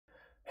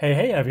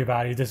Hey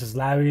everybody, this is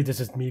Larry. This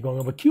is me going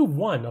over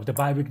Q1 of the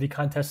bi-weekly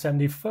contest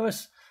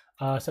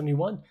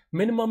 71.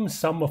 Minimum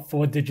sum of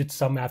 4-digit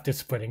sum after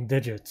splitting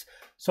digits.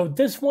 So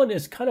this one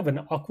is kind of an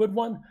awkward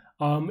one.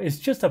 It's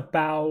just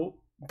about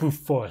brute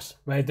force,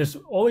 right? There's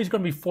always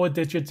going to be 4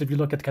 digits if you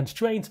look at the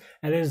constraints,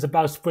 and it's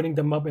about splitting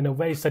them up in a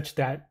way such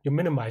that you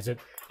minimize it,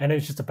 and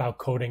it's just about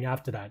coding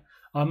after that.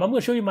 I'm going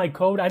to show you my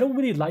code. I don't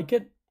really like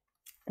it.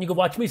 You can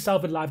watch me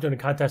solve it live during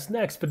the contest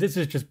next, but this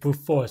is just brute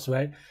force,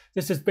 right?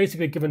 This is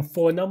basically given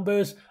 4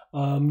 numbers.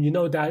 You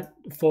know that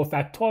 4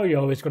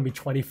 factorial is going to be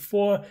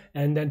 24,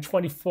 and then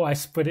 24 I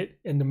split it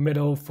in the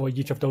middle for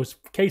each of those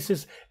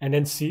cases, and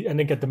then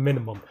get the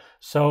minimum.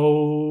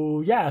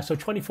 So yeah, so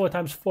 24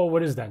 times 4,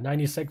 what is that?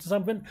 96 or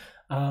something.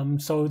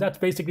 So that's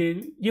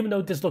basically, even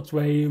though this looks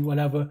way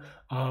whatever,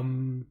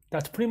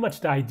 that's pretty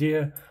much the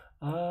idea.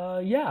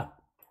 Yeah,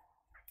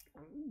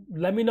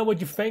 let me know what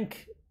you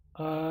think.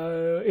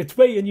 It's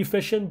way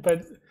inefficient,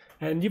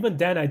 and even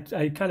then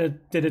I kind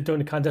of did it during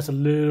the contest a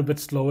little bit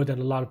slower than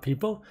a lot of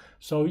people.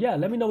 So yeah,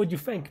 let me know what you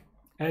think,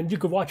 and you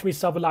could watch me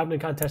solve it live in the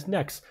contest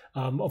next.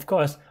 Of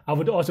course, I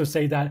would also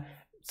say that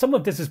some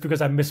of this is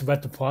because I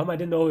misread the problem. I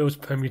didn't know it was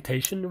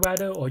permutation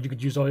rather, or you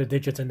could use all the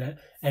digits in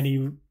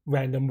any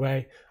random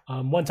way.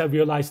 Once I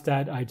realized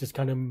that, I just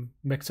kind of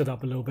mixed it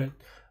up a little bit.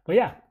 But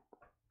yeah,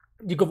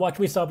 you could watch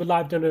me solve it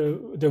live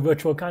during the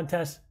virtual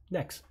contest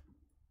next.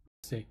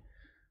 Let's see.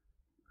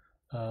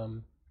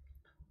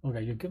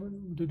 Okay, you're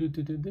given.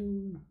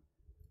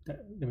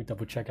 Let me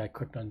double check. I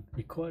clicked on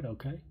record.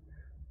 Okay.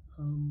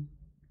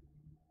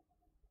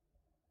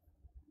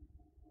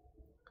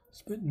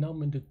 Split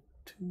num into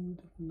 2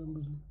 different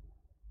numbers.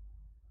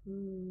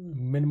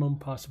 Minimum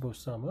possible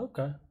sum.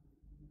 Okay.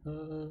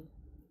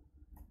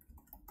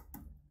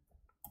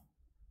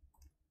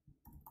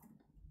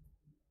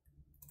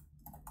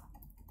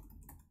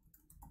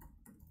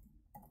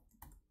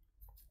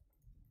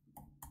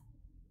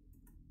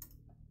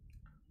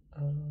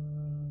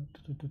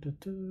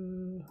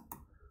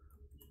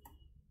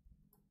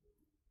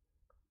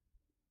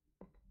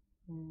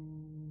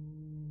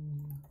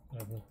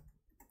 Whatever.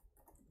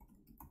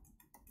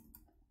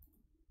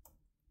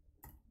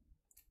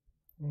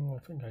 I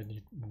think I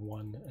need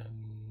 1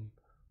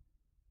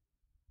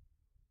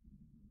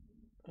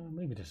 and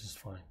maybe this is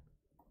fine.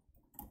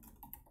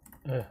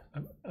 I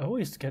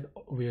always get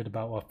weird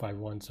about off by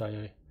 1,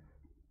 so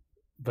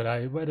but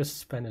I rather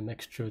spend an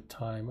extra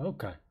time.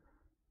 Okay.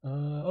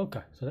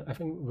 Okay, so I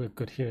think we're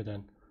good here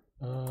then.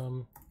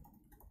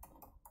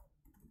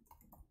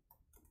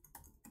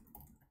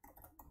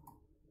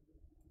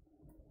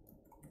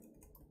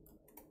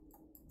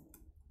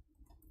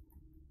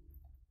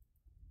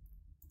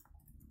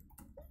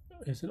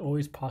 Is it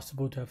always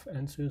possible to have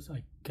answers?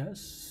 I guess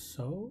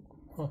so.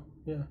 Huh,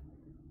 yeah.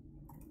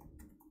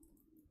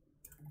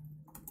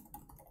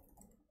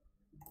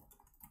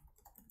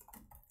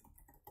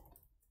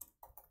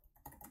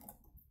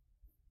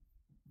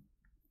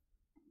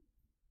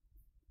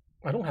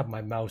 I don't have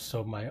my mouse,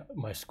 so my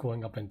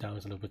scrolling up and down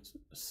is a little bit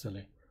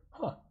silly.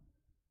 Huh.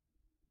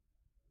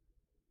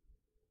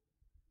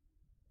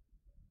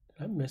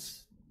 Did I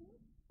miss?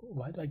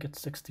 Why did I get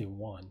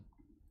 61?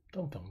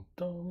 Dum dum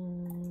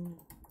dum.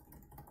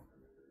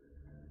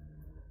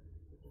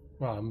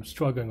 Wow, I'm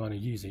struggling on a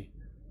Yeezy.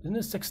 Isn't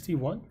it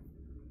 61?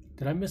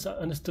 Did I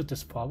misunderstood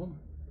this problem?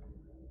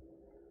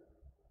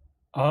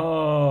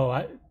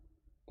 Oh,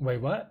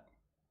 wait, what?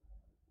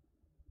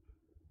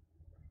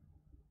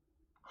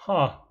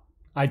 Huh.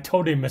 I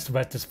totally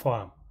misread this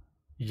problem.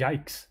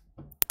 Yikes.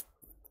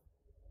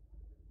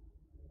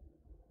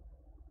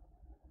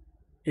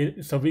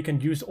 So we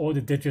can use all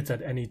the digits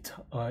at in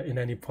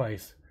any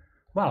place.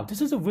 Wow, this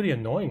is a really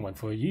annoying one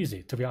for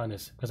Yeezy, to be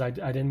honest, because I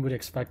didn't really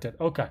expect it.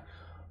 Okay.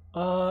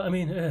 I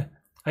mean,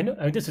 I know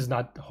this is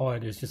not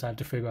hard. It's just I have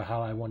to figure out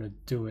how I want to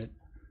do it.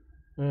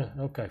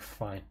 Okay,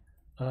 fine.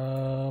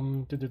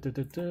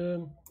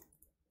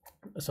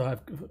 So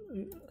I've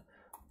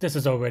this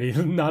is already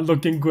not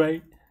looking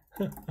great.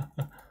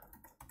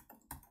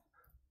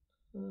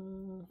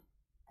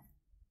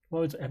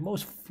 Well, it's at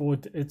most 4.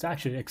 It's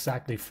actually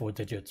exactly 4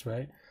 digits,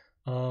 right?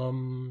 How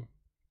do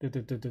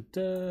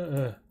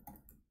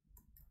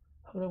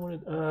I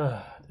want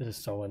to? This is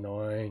so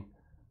annoying.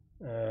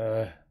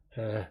 How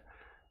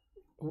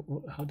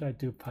do I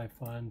do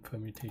Python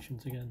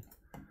permutations again?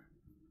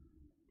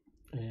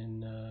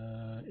 In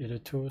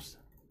editors.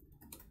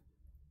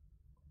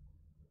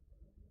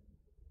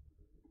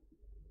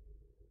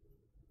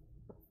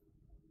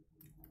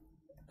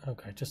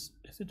 Okay, is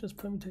it just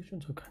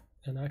permutations? Okay,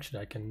 and actually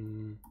I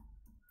can.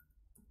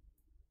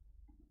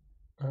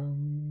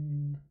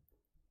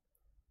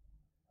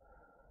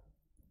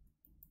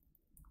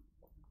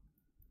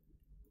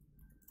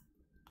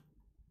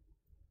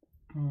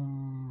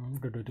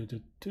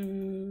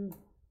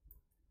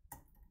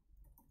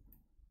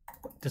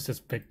 This is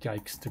big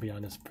yikes, to be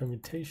honest.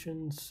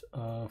 Permutations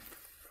of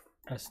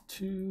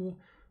S2.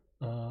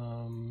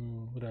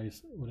 What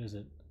is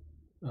it?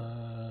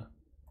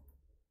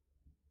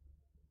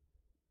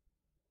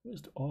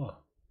 Where's the O?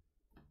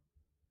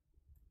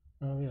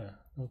 Oh yeah,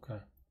 okay.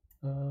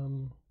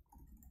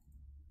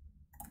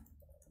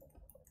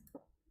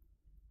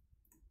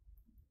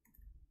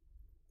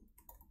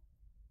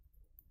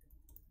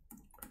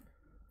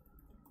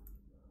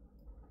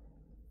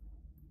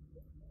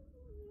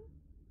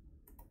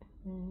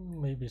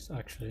 Maybe it's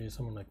actually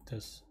something like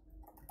this.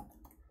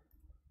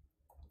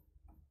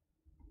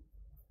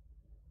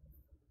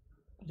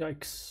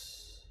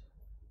 Yikes.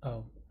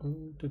 Oh.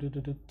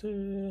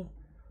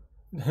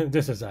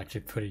 This is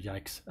actually pretty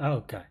yikes.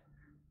 Okay.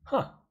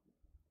 Huh.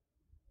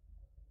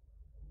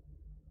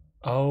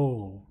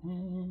 Oh.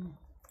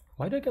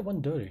 Why did I get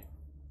one dirty?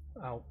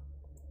 Ow.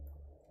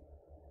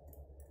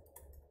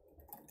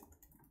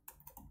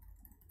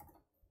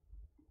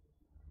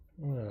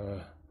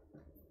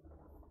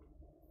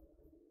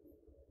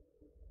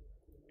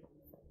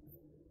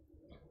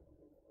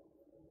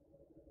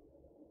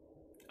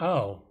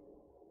 Oh.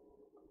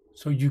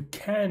 So you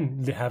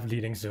can have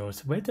leading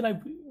zeros. Why did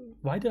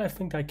I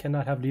think I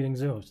cannot have leading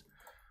zeros?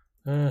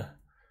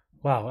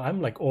 Wow,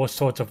 I'm like all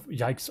sorts of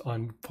yikes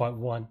on part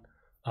 1.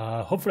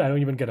 Hopefully I don't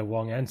even get a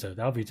wrong answer.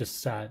 That would be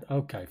just sad.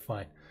 Okay,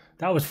 fine.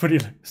 That was pretty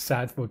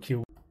sad for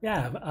Q.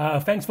 Yeah,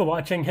 thanks for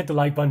watching. Hit the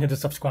like button, hit the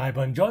subscribe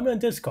button. Join me on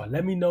Discord.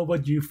 Let me know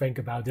what you think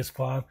about this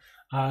problem.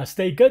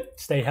 Stay good,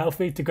 stay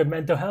healthy, to good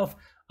mental health.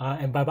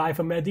 And bye-bye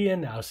from Eddie,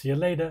 and I'll see you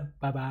later.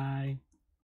 Bye-bye.